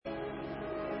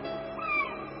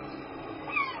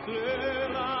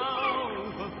estrela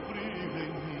alva brilha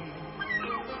em mim,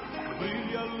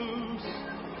 brilha a luz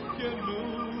que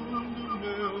inunda o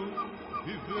meu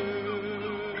viver.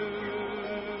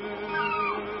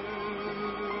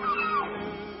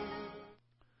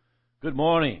 Good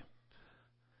morning.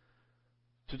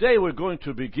 Today we're going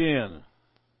to begin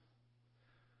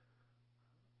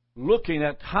looking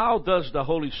at how does the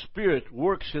Holy Spirit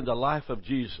works in the life of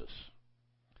Jesus.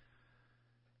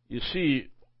 You see,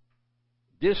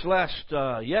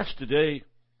 yesterday,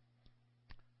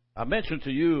 I mentioned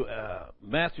to you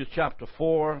Matthew chapter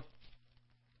 4.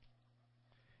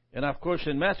 And of course,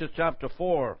 in Matthew chapter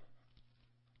 4,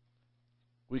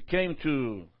 we came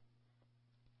to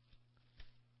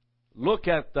look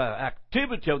at the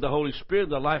activity of the Holy Spirit in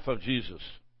the life of Jesus.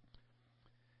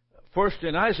 First,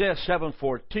 in Isaiah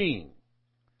 7:14,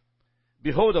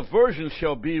 behold, a virgin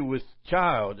shall be with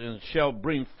child, and shall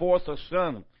bring forth a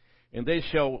son, and they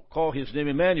shall call his name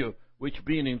Emmanuel, which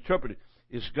being interpreted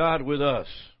is God with us.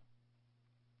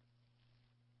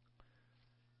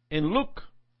 In Luke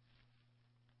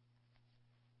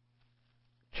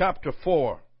chapter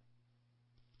 4,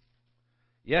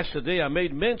 yesterday I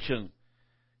made mention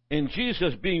in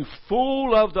Jesus being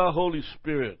full of the Holy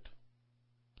Spirit,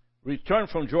 returned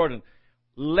from Jordan,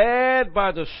 led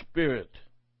by the Spirit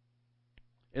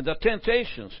in the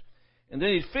temptations. And then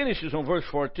he finishes on verse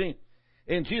 14,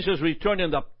 and Jesus returned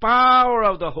in the power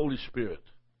of the Holy Spirit.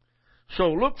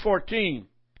 So Luke 14,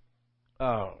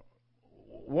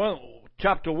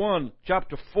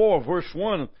 chapter 4, verse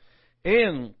 1,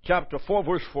 and chapter 4,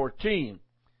 verse 14,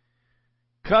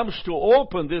 comes to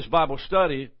open this Bible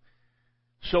study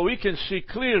so we can see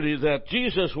clearly that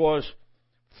Jesus was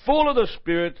full of the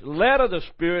Spirit, led of the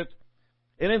Spirit,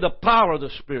 and in the power of the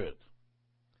Spirit.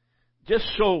 Just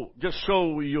so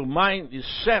your mind is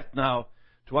set now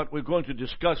to what we're going to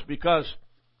discuss, because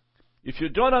if you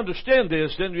don't understand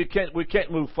this, then we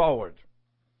can't move forward.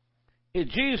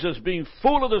 Jesus being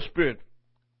full of the Spirit,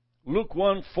 Luke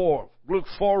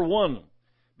 4:1,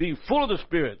 being full of the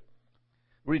Spirit,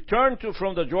 returned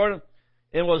from the Jordan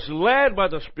and was led by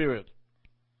the Spirit.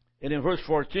 And in verse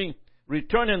 14,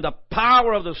 return in the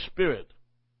power of the Spirit.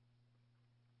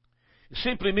 It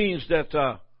simply means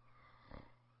that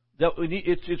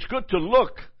it's good to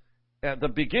look at the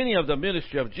beginning of the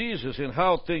ministry of Jesus and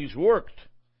how things worked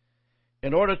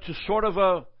in order to sort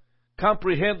of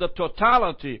comprehend the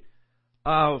totality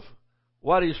of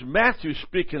what is Matthew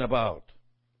speaking about.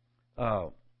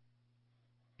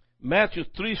 Matthew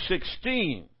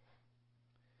 3:16,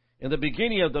 in the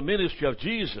beginning of the ministry of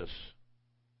Jesus,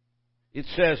 it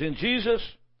says, in Jesus,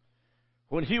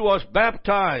 when he was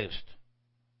baptized,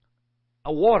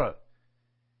 water,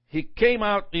 he came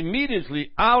out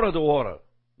immediately out of the water.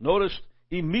 Notice,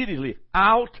 immediately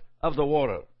out of the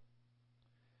water.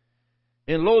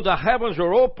 And lo, the heavens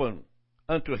were open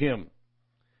unto him,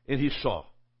 and he saw.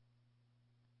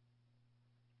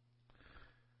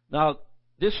 Now,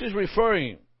 this is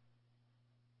referring,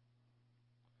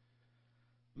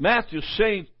 Matthew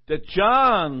saying that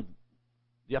John,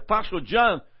 the Apostle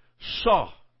John,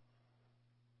 saw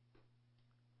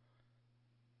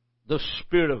the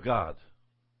Spirit of God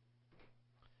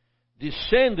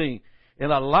descending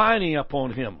and aligning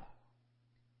upon him.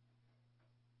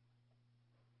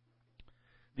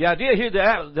 The idea here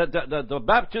that the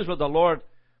baptism of the Lord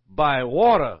by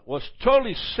water was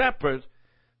totally separate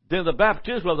than the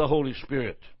baptism of the Holy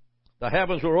Spirit. The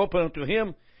heavens were opened unto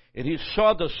him, and he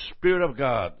saw the Spirit of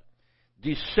God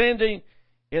descending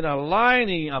and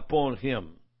aligning upon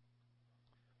him.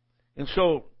 And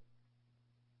so,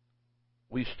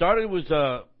 we started with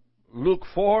Luke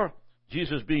 4,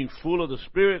 Jesus being full of the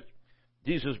Spirit,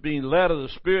 Jesus being led of the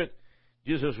Spirit,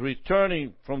 Jesus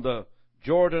returning from the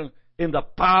Jordan in the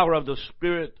power of the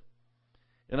Spirit.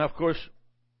 And of course,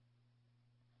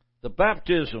 the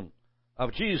baptism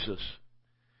of Jesus,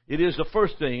 it is the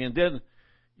first thing, and then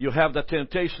you have the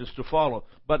temptations to follow.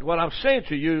 But what I'm saying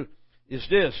to you is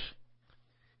this,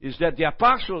 is that the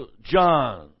Apostle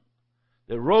John,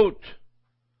 that wrote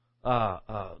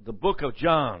the book of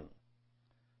John,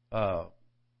 now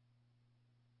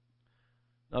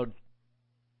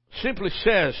simply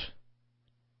says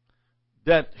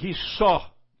that he saw,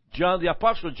 John, the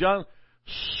Apostle John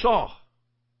saw.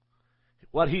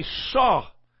 What he saw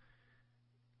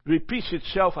repeats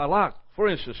itself a lot. For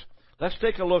instance, let's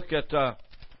take a look at,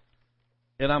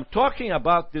 and I'm talking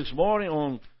about this morning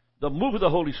on the move of the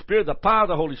Holy Spirit, the power of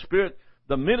the Holy Spirit,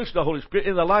 the ministry of the Holy Spirit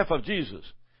in the life of Jesus.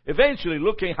 Eventually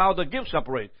looking how the gifts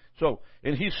operate. So,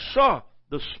 and he saw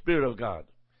the Spirit of God.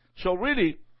 So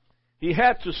really, he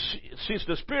had to see, since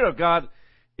the Spirit of God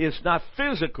is not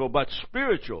physical but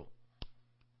spiritual,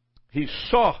 he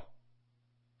saw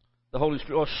the Holy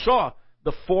Spirit, or saw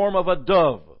the form of a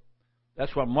dove.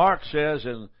 That's what Mark says,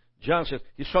 and John says.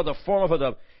 He saw the form of a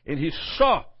dove, and he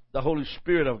saw the Holy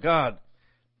Spirit of God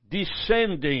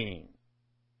descending.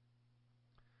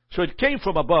 So it came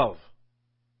from above.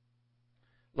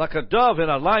 Like a dove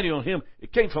and alighting on him,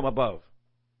 it came from above.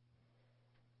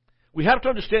 We have to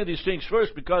understand these things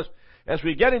first, because as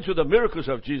we get into the miracles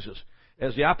of Jesus,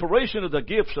 as the operation of the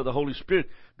gifts of the Holy Spirit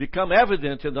become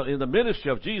evident in the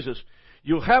ministry of Jesus,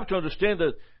 you have to understand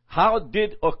that how it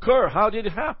did occur, how did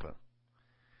it happen?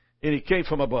 And it came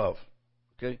from above.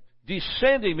 Okay?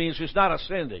 Descending means it's not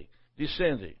ascending,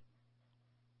 descending.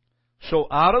 So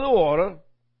out of the water,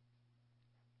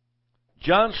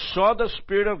 John saw the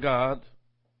Spirit of God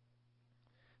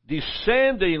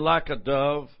descending like a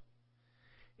dove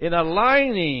and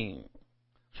aligning.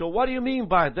 So what do you mean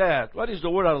by that? What is the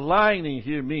word aligning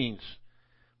here means?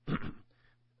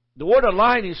 The word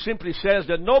aligning simply says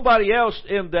that nobody else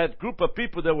in that group of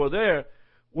people that were there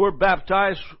were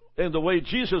baptized in the way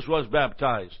Jesus was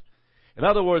baptized. In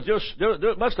other words,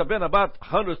 there must have been about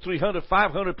 100, 300,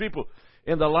 500 people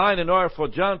in the line in order for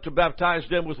John to baptize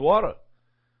them with water.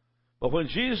 But when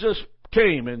Jesus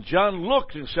came and John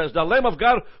looked and says, the Lamb of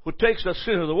God who takes the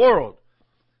sin of the world,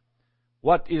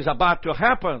 what is about to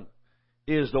happen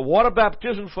is the water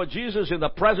baptism for Jesus in the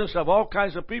presence of all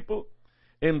kinds of people,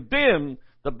 and then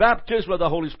the baptism of the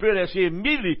Holy Spirit as he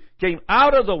immediately came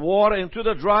out of the water into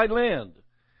the dry land.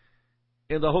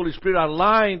 And the Holy Spirit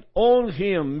aligned on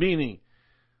him, meaning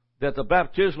that the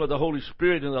baptism of the Holy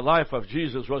Spirit in the life of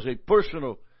Jesus was a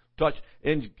personal touch.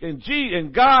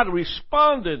 And God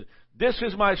responded, "This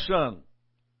is my Son,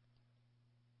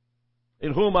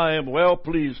 in whom I am well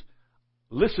pleased.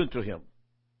 Listen to him."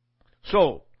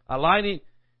 So, aligning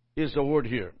is the word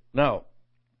here. Now,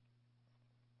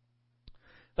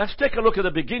 let's take a look at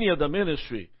the beginning of the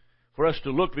ministry for us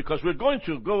to look, because we're going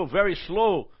to go very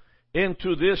slow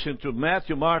into this, into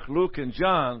Matthew, Mark, Luke, and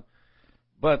John.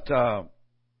 But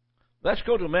let's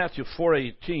go to Matthew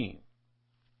 4:18.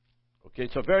 Okay,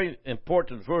 it's a very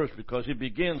important verse because it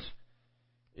begins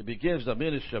the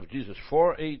ministry of Jesus.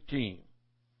 4:18.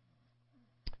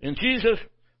 And Jesus,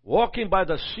 walking by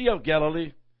the Sea of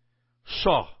Galilee,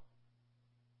 saw.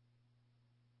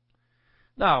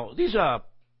 Now, these are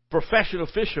professional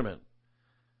fishermen.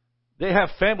 They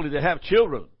have family, they have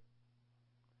children.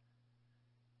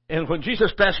 And when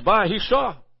Jesus passed by, he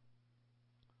saw.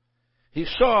 He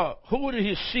saw, who did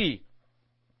he see?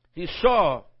 He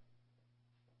saw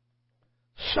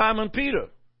Simon Peter.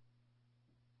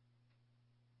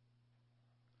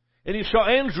 And he saw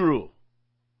Andrew,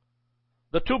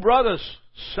 the two brothers,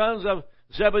 sons of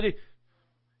Zebedee.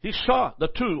 He saw the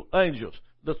two angels,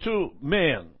 the two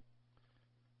men.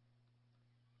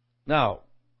 Now,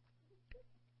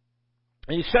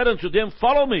 and he said unto them,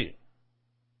 "Follow me,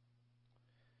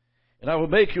 and I will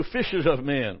make you fishers of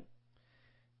men."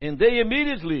 And they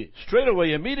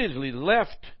straightway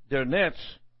left their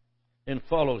nets and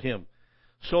followed him.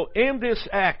 So in this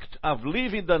act of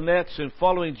leaving the nets and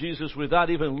following Jesus without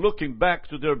even looking back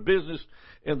to their business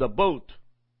in the boat,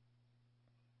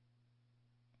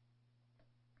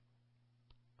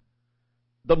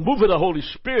 the move of the Holy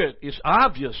Spirit is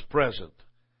obvious present,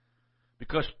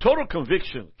 because total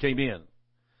conviction came in.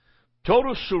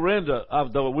 Total surrender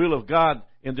of the will of God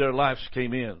in their lives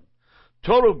came in.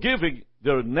 Total giving,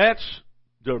 their nets,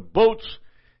 their boats,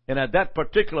 and at that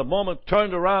particular moment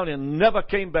turned around and never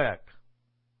came back.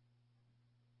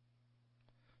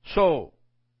 So,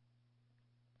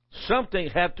 something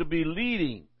had to be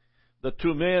leading the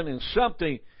two men, and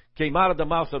something came out of the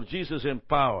mouth of Jesus in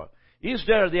power. Is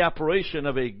there the operation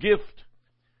of a gift?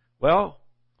 Well,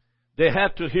 they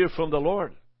had to hear from the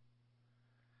Lord.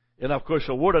 And of course,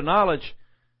 a word of knowledge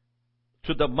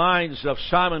to the minds of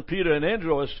Simon, Peter, and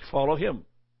Andrew is follow him.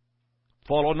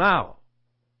 Follow now.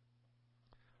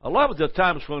 A lot of the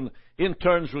times when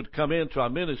interns would come into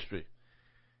our ministry,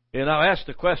 and I'll ask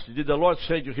the question, did the Lord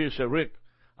send you here? Say, "Rick,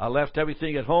 I left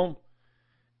everything at home,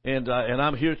 and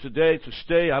I'm here today to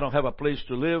stay. I don't have a place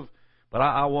to live, but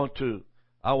I want to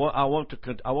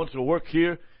work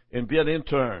here and be an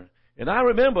intern." And I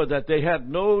remember that they had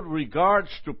no regards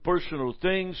to personal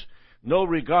things, no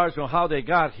regards on how they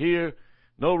got here,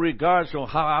 no regards on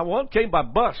how. One came by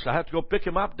bus. I had to go pick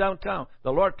him up downtown.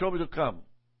 The Lord told me to come.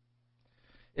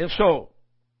 And so,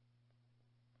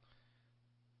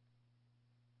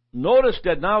 notice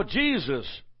that now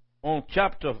Jesus, on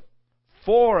chapter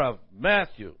 4 of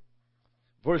Matthew,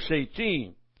 verse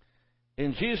 18,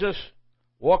 and Jesus,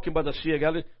 walking by the Sea of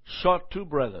Galilee, saw two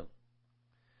brethren.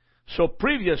 So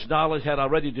previous knowledge had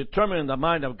already determined in the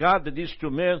mind of God that these two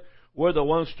men were the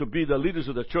ones to be the leaders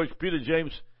of the church. Peter,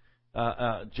 James,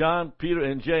 John, Peter,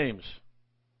 and James.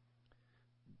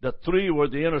 The three were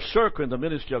the inner circle in the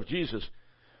ministry of Jesus.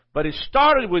 But it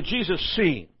started with Jesus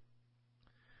seeing.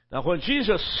 Now, when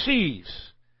Jesus sees,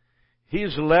 he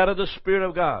is led of the Spirit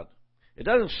of God. It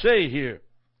doesn't say here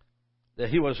that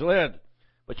he was led,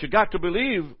 but you got to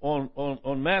believe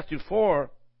on Matthew 4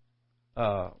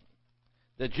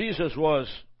 that Jesus was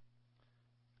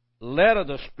led of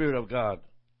the Spirit of God.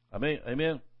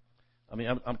 Amen.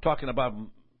 I'm talking about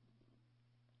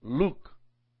Luke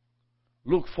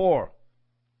 4.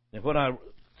 And when I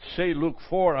say Luke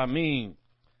 4, I mean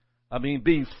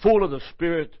being full of the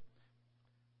Spirit,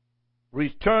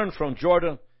 returned from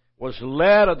Jordan, was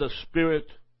led of the Spirit.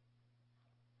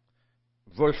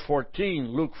 Verse 14,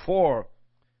 Luke 4,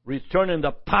 returned in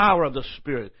the power of the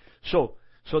Spirit. So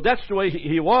that's the way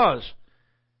he was.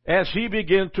 As he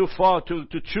began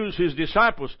to choose his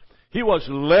disciples, he was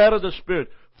led of the Spirit,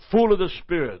 full of the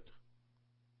Spirit.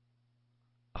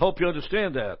 I hope you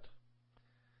understand that.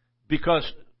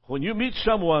 Because when you meet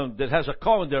someone that has a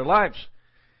call in their lives,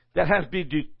 that has been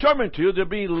determined to you, they're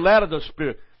being led of the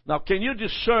Spirit. Now, can you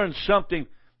discern something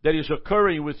that is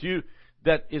occurring with you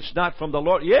that is not from the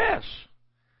Lord? Yes.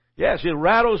 Yes, it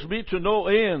rattles me to no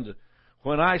end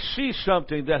when I see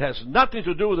something that has nothing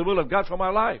to do with the will of God for my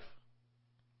life.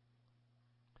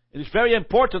 It is very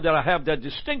important that I have that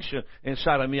distinction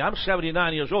inside of me. I'm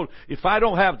 79 years old. If I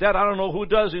don't have that, I don't know who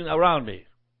does around me.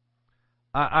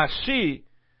 I see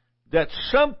that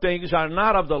some things are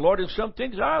not of the Lord and some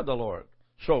things are of the Lord.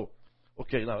 So,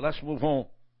 okay, now let's move on.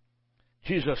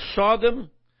 Jesus saw them,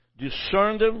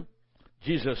 discerned them.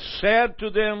 Jesus said to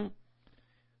them,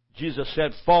 Jesus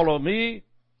said, follow me.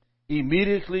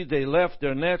 Immediately they left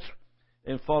their nets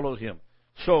and followed him.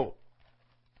 So,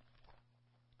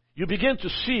 you begin to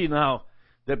see now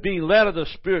that being led of the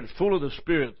Spirit, full of the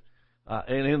Spirit,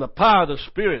 and in the power of the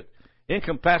Spirit,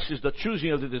 encompasses the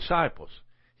choosing of the disciples.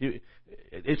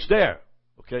 It's there,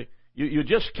 okay? You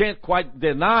just can't quite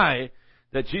deny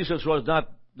that Jesus was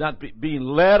not being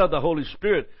led of the Holy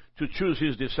Spirit to choose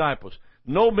his disciples.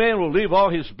 No man will leave all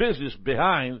his business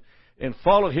behind and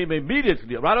follow him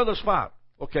immediately, right on the spot.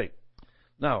 Okay.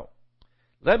 Now,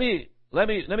 let me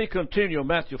continue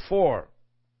Matthew 4.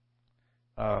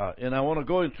 And I want to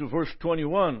go into verse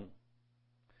 21.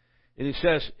 And he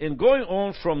says, in going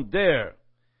on from there,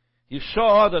 he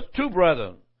saw the two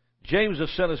brethren, James the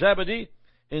son of Zebedee,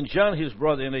 and John his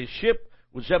brother, in a ship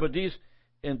with Zebedee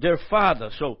and their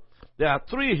father. So there are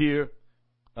three here,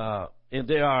 and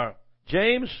they are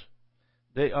James,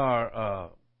 they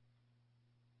are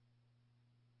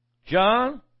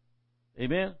John,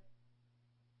 amen?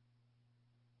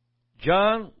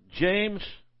 John, James,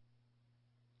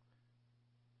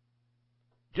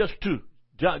 just two,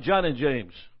 John and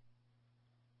James,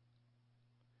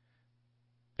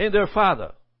 and their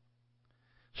father.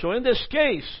 So in this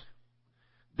case,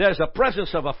 there's a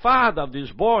presence of a father of these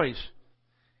boys,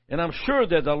 and I'm sure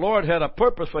that the Lord had a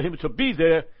purpose for him to be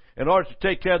there in order to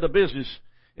take care of the business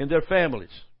in their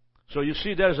families. So you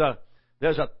see, there's a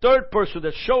third person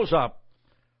that shows up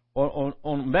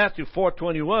on Matthew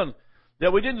 4:21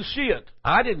 that we didn't see it.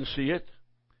 I didn't see it,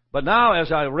 but now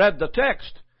as I read the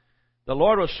text, the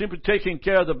Lord was simply taking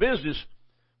care of the business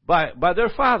by their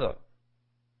father.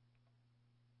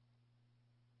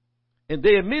 And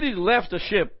they immediately left the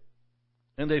ship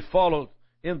and they followed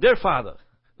in their father.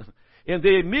 And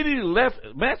they immediately left.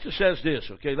 Matthew says this,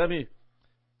 okay,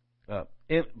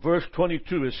 in verse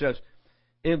 22 it says,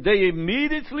 and they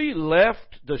immediately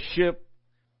left the ship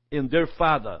in their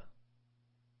father.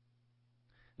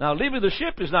 Now, leaving the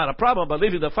ship is not a problem, but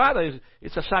leaving the father,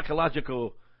 it's a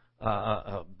psychological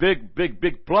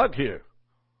big plug here.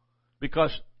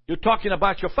 Because you're talking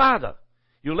about your father.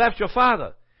 You left your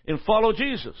father and followed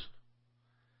Jesus.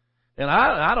 And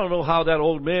I don't know how that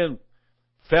old man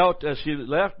felt as he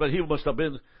left, but he must have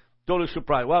been totally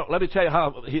surprised. Well, let me tell you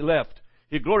how he left.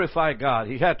 He glorified God.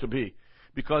 He had to be.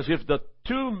 Because if the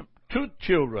two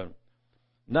children,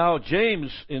 now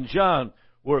James and John,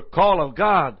 were called of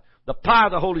God, the power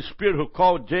of the Holy Spirit who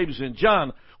called James and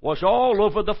John was all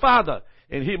over the Father.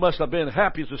 And he must have been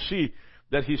happy to see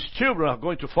that his children are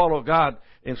going to follow God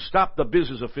and stop the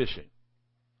business of fishing.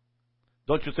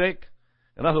 Don't you think?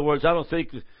 In other words, I don't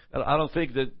think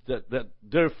that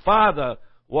their father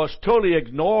was totally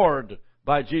ignored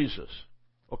by Jesus.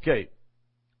 Okay.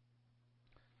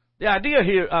 The idea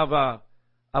here of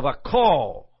a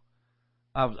call,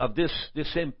 of this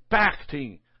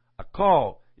impacting a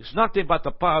call, is nothing but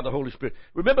the power of the Holy Spirit.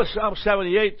 Remember Psalm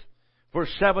 78, verse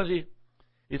 70?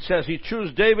 It says, he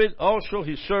chose David, also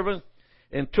his servant,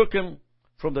 and took him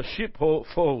from the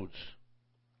sheepfolds.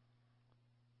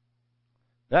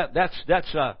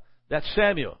 That's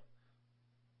Samuel.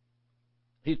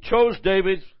 He chose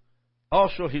David,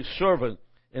 also his servant,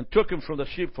 and took him from the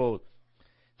sheepfold.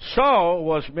 Saul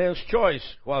was man's choice,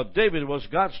 while David was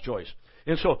God's choice.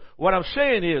 And so, what I'm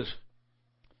saying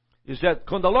is that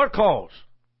when the Lord calls,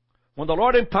 when the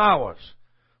Lord empowers,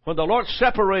 when the Lord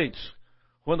separates,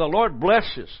 when the Lord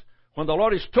blesses, when the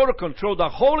Lord is total control, the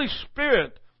Holy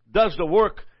Spirit does the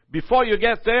work before you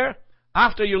get there,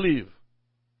 after you leave.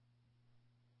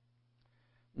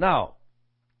 Now,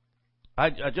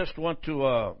 I just want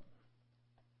to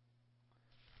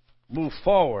move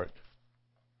forward,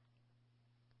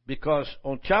 because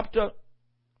on chapter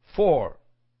 4,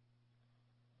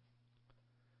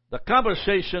 the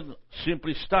conversation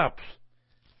simply stops.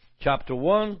 Chapter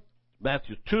 1,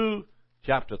 Matthew 2,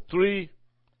 chapter 3,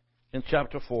 and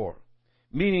chapter 4.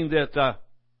 Meaning that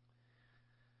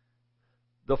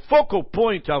the focal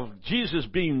point of Jesus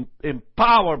being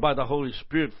empowered by the Holy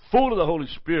Spirit, full of the Holy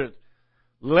Spirit,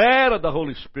 led of the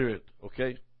Holy Spirit,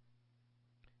 okay,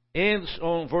 ends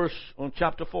on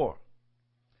chapter 4.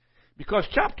 Because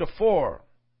chapter 4,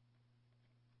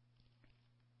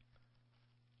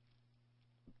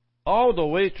 all the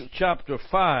way to chapter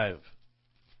 5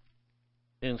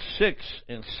 and 6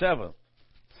 and 7,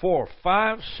 4,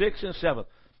 5, 6, and 7,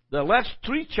 the last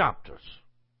 3 chapters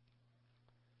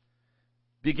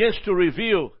begins to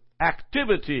reveal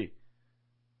activity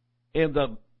in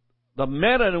the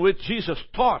manner in which Jesus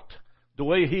taught, the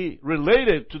way he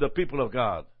related to the people of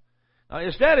God. Now,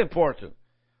 is that important?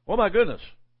 Oh my goodness.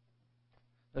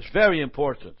 That's very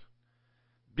important.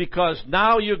 Because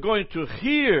now you're going to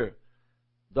hear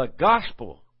the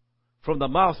gospel from the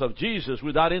mouth of Jesus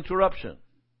without interruption.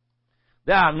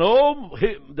 There are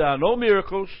no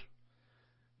miracles.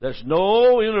 There's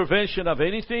no intervention of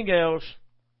anything else.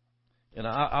 And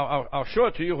I'll show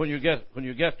it to you when you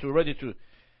get ready to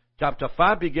chapter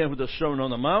 5. Begin with the Sermon on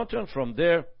the Mountain. From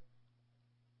there,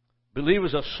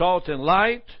 believers are salt and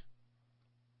light.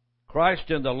 Christ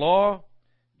in the law.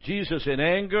 Jesus in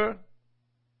anger.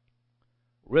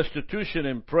 Restitution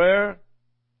in prayer.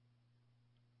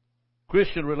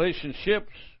 Christian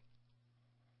relationships.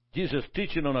 Jesus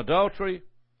teaching on adultery.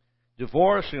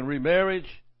 Divorce and remarriage.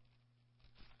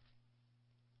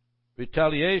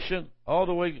 Retaliation, all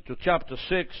the way to chapter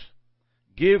 6,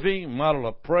 giving, model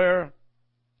of prayer.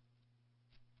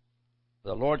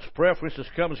 The Lord's Prayer, for instance,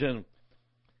 comes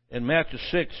in Matthew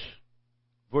 6,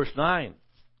 verse 9.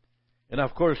 And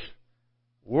of course,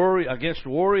 against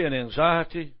worry and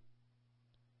anxiety,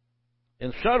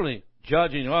 and certainly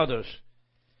judging others.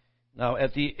 Now,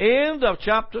 at the end of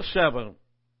chapter 7,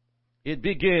 it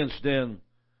begins then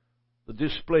the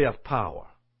display of power.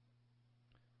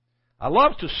 I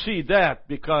love to see that,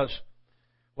 because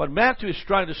what Matthew is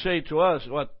trying to say to us,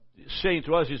 what he's saying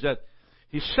to us, is that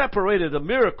he separated the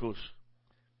miracles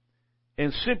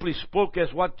and simply spoke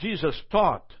as what Jesus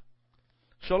taught.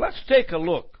 So let's take a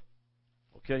look.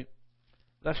 Okay?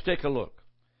 Let's take a look.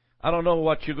 I don't know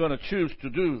what you're going to choose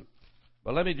to do,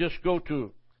 but let me just go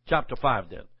to chapter 5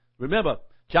 then. Remember,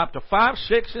 chapter 5,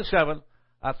 6, and 7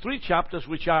 are 3 chapters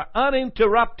which are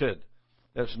uninterrupted.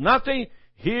 There's nothing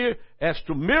here as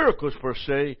to miracles per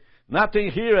se, nothing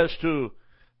here as to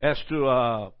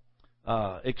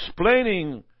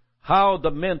explaining how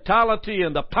the mentality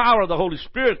and the power of the Holy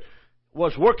Spirit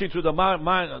was working through the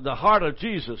mind, the heart of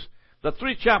Jesus. The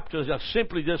 3 chapters are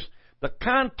simply just the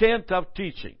content of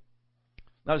teaching.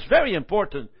 Now, it's very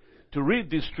important to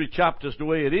read these 3 chapters the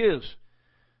way it is,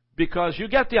 because you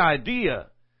get the idea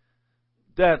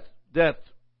that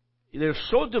they're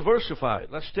so diversified.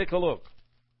 Let's take a look.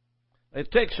 It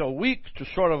takes a week to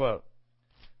sort of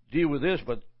deal with this,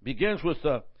 but begins with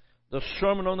the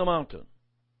Sermon on the Mountain.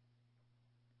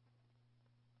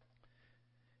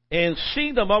 And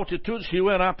seeing the multitudes, he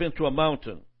went up into a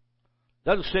mountain.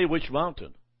 Doesn't say which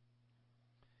mountain.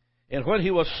 And when he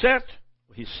was set,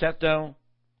 he sat down,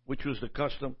 which was the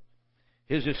custom.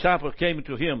 His disciples came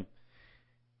to him.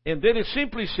 And then it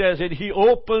simply says, and he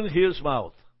opened his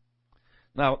mouth.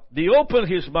 Now, the open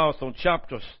his mouth on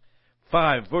chapter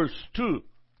 5, verse 2,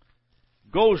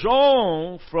 goes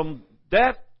on from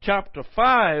that chapter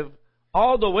 5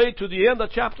 all the way to the end of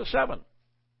chapter 7.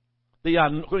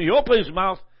 When he opened his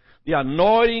mouth, the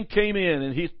anointing came in,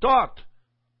 and he taught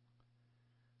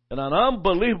in an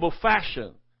unbelievable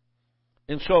fashion.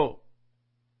 And so,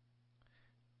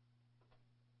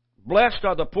 blessed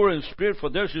are the poor in spirit,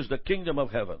 for theirs is the kingdom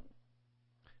of heaven.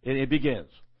 And it begins.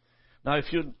 Now,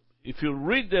 if you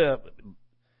read the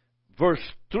verse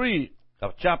 3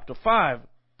 of chapter 5,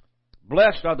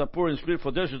 blessed are the poor in spirit,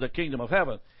 for theirs is the kingdom of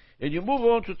heaven. And you move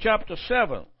on to chapter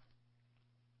 7.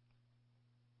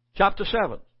 Chapter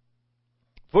 7.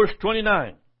 Verse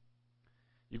 29.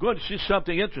 You're going to see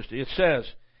something interesting. It says,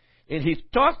 and he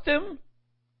taught them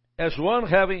as one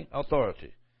having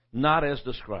authority, not as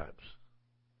the scribes.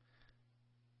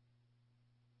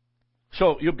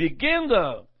 So you begin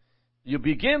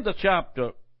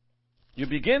chapter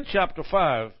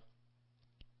 5,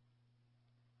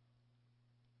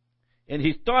 and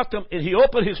he taught them, and he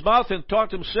opened his mouth and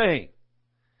taught them, saying,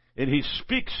 and he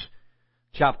speaks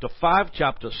chapter 5,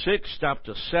 chapter 6,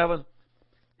 chapter 7.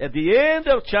 At the end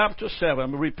of chapter 7,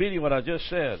 I'm repeating what I just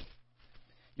said,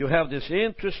 you have this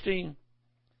interesting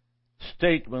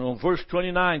statement on verse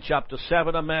 29, chapter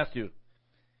 7 of Matthew.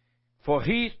 For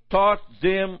he taught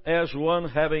them as one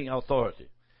having authority.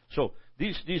 So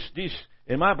these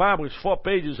in my Bible is 4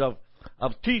 pages of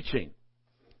teaching.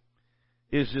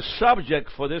 Is the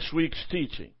subject for this week's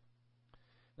teaching.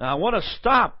 Now I want to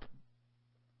stop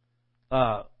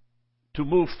to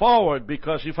move forward,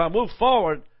 because if I move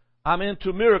forward, I'm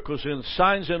into miracles and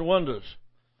signs and wonders.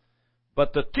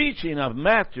 But the teaching of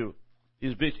Matthew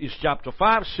is chapter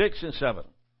 5, 6, and 7.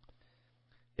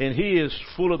 And he is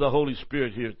full of the Holy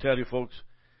Spirit here, tell you folks.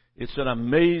 It's an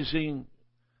amazing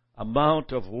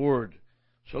amount of word.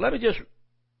 So let me just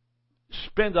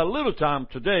spend a little time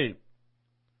today.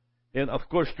 And of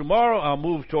course tomorrow I'll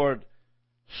move toward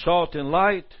salt and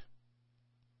light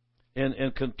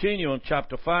and continue on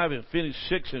chapter 5 and finish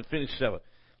 6 and finish 7.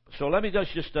 So let me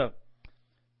just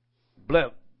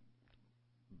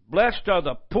blessed are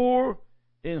the poor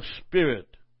in spirit.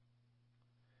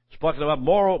 It's talking about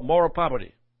moral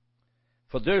poverty.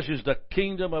 For theirs is the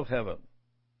kingdom of heaven.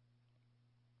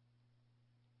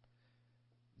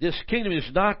 This kingdom is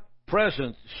not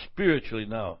present spiritually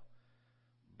now,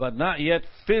 but not yet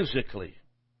physically.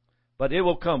 But it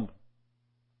will come.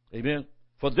 Amen.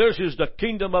 For theirs is the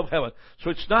kingdom of heaven. So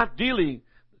it's not dealing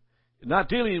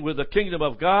with the kingdom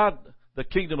of God, the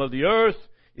kingdom of the earth.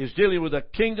 It's dealing with the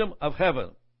kingdom of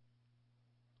heaven.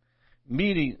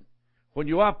 Meaning, when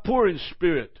you are poor in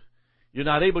spirit, you're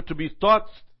not able to be taught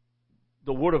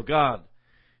the Word of God.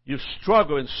 You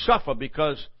struggle and suffer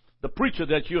because the preacher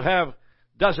that you have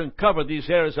doesn't cover these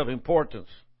areas of importance.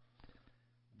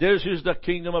 Theirs is the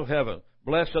kingdom of heaven.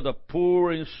 Blessed are the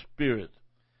poor in spirit,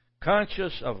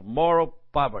 conscious of moral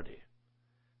poverty.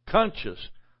 Conscious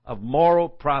of moral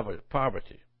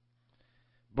poverty.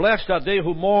 Blessed are they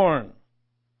who mourn.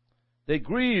 They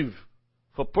grieve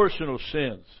for personal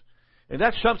sins. And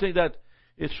that's something that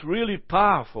it's really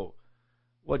powerful.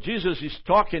 What Jesus is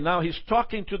talking now, he's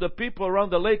talking to the people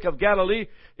around the lake of Galilee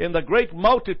and the great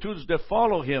multitudes that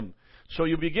follow him. So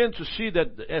you begin to see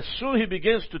that as soon as he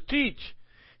begins to teach,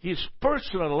 he's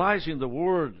personalizing the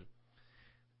word.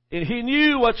 And he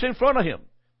knew what's in front of him.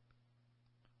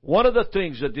 One of the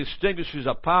things that distinguishes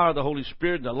the power of the Holy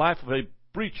Spirit in the life of a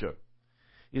preacher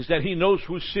is that he knows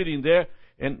who's sitting there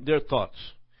and their thoughts.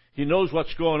 He knows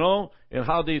what's going on and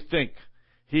how they think.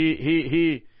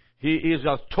 He is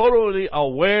totally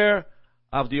aware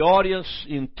of the audience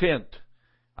intent.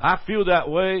 I feel that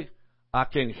way. I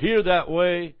can hear that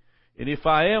way. And if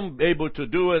I am able to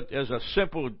do it as a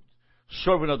simple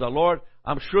servant of the Lord,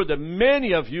 I'm sure that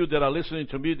many of you that are listening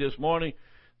to me this morning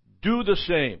do the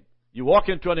same. You walk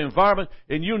into an environment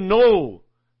and you know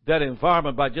that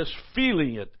environment by just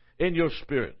feeling it in your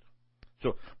spirit.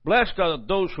 So, blessed are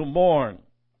those who mourn,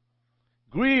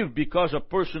 grieve because of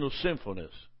personal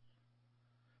sinfulness,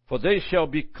 for they shall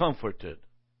be comforted.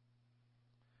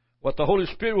 What the Holy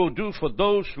Spirit will do for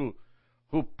those who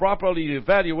properly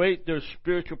evaluate their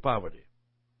spiritual poverty.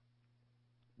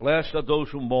 Blessed are those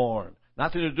who mourn.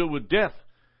 Nothing to do with death,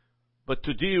 but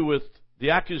to deal with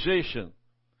the accusation,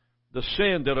 the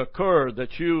sin that occurred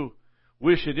that you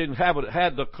wish it didn't have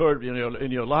had occurred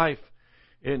in your life,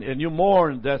 and you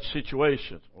mourn that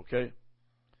situation. Okay.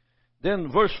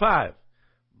 Then verse 5.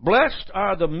 Blessed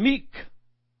are the meek,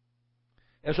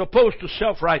 as opposed to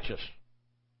self-righteous.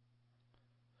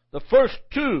 The first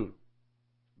two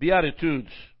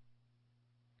Beatitudes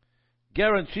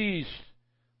guarantees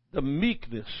the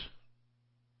meekness,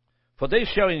 for they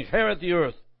shall inherit the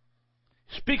earth.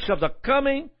 Speaks of the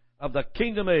coming of the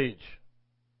kingdom age,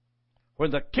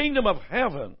 when the kingdom of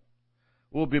heaven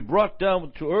will be brought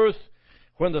down to earth,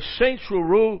 when the saints will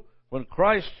rule, when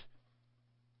Christ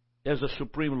is the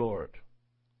supreme Lord.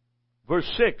 Verse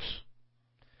 6.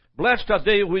 Blessed are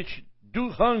they which do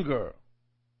hunger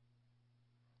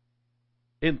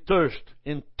and thirst,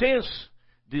 intense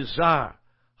desire,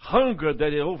 hunger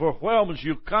that it overwhelms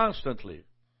you constantly.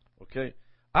 Okay?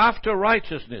 After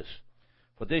righteousness,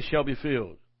 for they shall be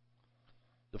filled.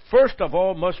 The first of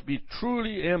all must be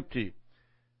truly empty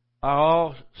of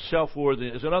all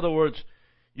self-worthiness. In other words,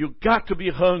 you've got to be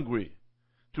hungry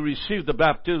to receive the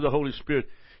baptism of the Holy Spirit.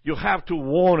 You have to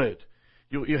want it.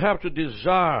 You have to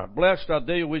desire. Blessed are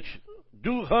they which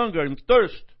do hunger and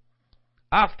thirst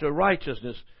after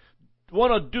righteousness.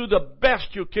 Want to do the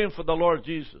best you can for the Lord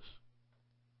Jesus.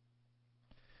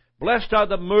 Blessed are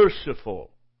the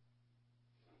merciful.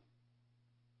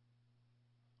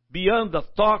 Beyond the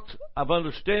thought of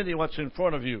understanding what's in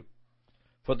front of you,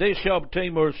 for they shall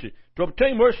obtain mercy. To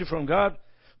obtain mercy from God,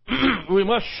 we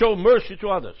must show mercy to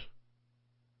others.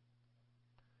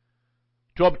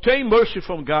 To obtain mercy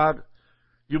from God,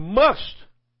 you must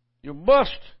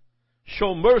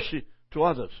show mercy to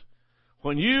others.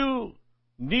 When you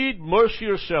need mercy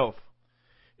yourself,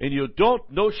 and you don't,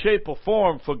 no shape or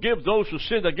form, forgive those who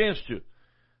sinned against you,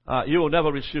 you will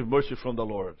never receive mercy from the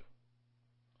Lord.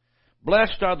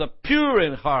 Blessed are the pure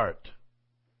in heart.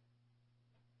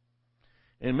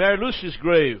 In Mary Lucy's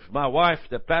grave, my wife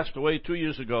that passed away 2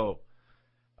 years ago,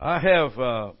 I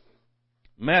have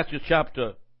Matthew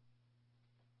chapter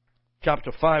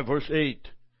 5 verse 8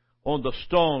 on the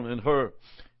stone in her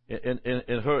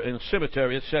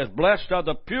cemetery. It says, "Blessed are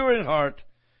the pure in heart,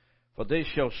 for they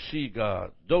shall see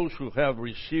God." Those who have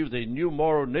received a new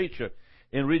moral nature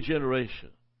in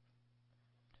regeneration.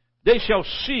 They shall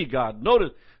see God.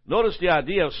 Notice the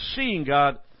idea of seeing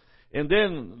God. And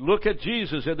then look at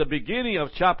Jesus at the beginning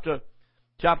of chapter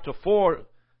 4,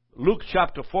 Luke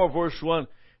chapter 4 verse 1.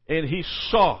 And he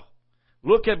saw.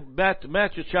 Look at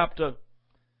Matthew chapter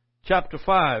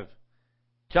 5,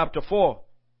 chapter 4.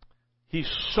 He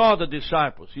saw the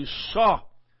disciples. He saw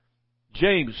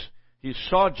James. He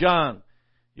saw John.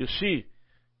 You see,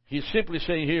 he's simply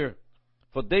saying here,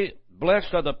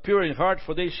 blessed are the pure in heart,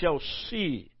 for they shall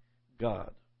see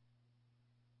God.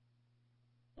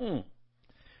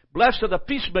 Blessed are the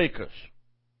peacemakers,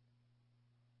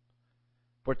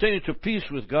 pertaining to peace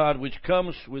with God, which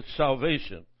comes with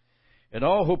salvation, and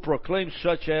all who proclaim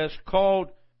such as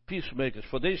called peacemakers,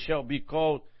 for they shall be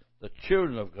called the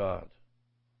children of God.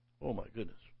 Oh my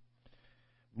goodness.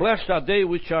 Blessed are they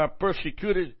which are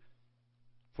persecuted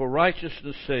for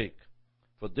righteousness' sake,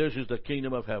 for theirs is the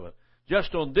kingdom of heaven.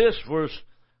 Just on this verse,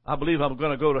 I believe I'm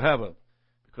going to go to heaven,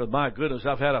 because my goodness,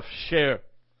 I've had a share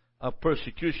of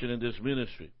persecution in this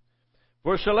ministry.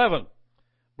 Verse 11,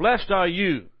 blessed are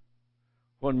you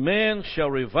when men shall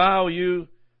revile you,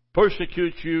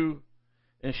 persecute you,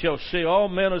 and shall say all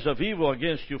manners of evil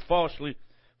against you falsely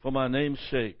for my name's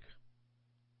sake.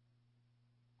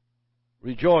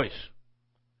 Rejoice.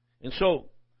 And so,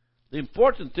 the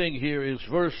important thing here is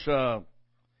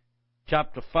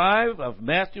chapter 5 of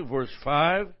Matthew, verse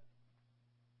 5,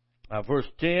 verse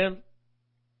 10.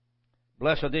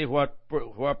 Blessed are they who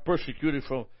are persecuted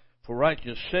for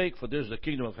righteousness' sake, for this is the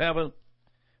kingdom of heaven.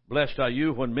 Blessed are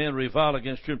you when men revile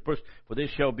against you, for they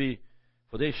shall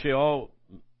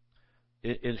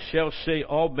say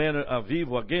all manner of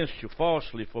evil against you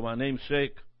falsely for my name's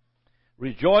sake.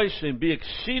 Rejoice and be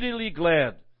exceedingly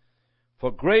glad,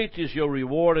 for great is your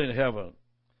reward in heaven.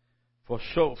 For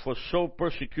so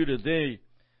persecuted they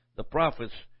the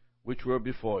prophets which were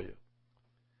before you.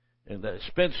 And that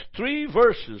spends 3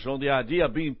 verses on the idea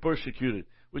of being persecuted,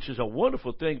 which is a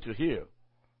wonderful thing to hear.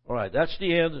 All right, that's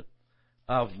the end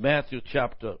of Matthew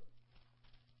chapter.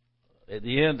 At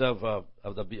the end of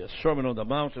the Sermon on the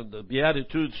Mount, the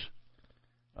Beatitudes,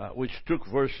 which took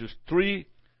verses 3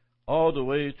 all the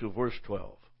way to verse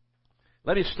 12.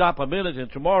 Let me stop a minute,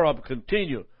 and tomorrow I'll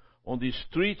continue on these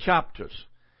 3 chapters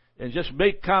and just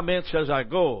make comments as I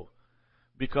go,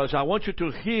 because I want you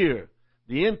to hear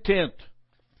the intent.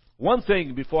 One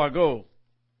thing before I go.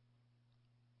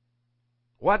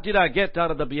 What did I get out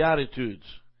of the Beatitudes?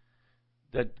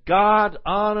 That God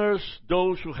honors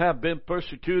those who have been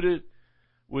persecuted,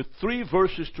 with 3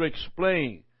 verses to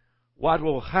explain what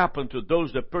will happen to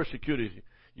those that persecuted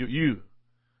you.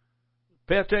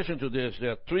 Pay attention to this.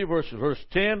 There are 3 verses, verse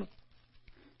 10,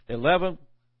 11,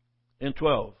 and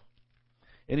 12.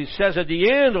 And he says at the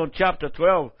end on chapter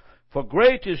 12, for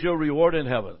great is your reward in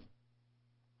heaven.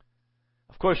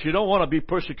 Of course, you don't want to be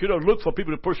persecuted or look for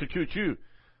people to persecute you.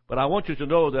 But I want you to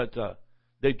know that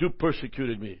they do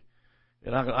persecute me.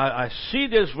 And I see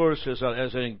this verse as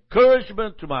an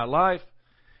encouragement to my life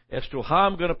as to how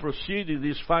I'm going to proceed in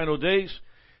these final days.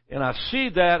 And I see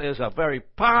that as a very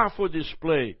powerful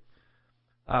display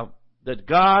that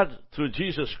God, through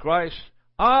Jesus Christ,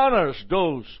 honors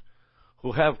those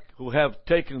who have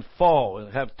taken fall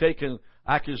and have taken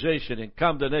accusation and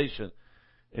condemnation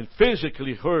and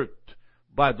physically hurt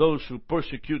by those who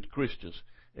persecute Christians.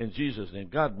 In Jesus' name.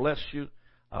 God bless you.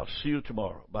 I'll see you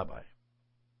tomorrow. Bye-bye.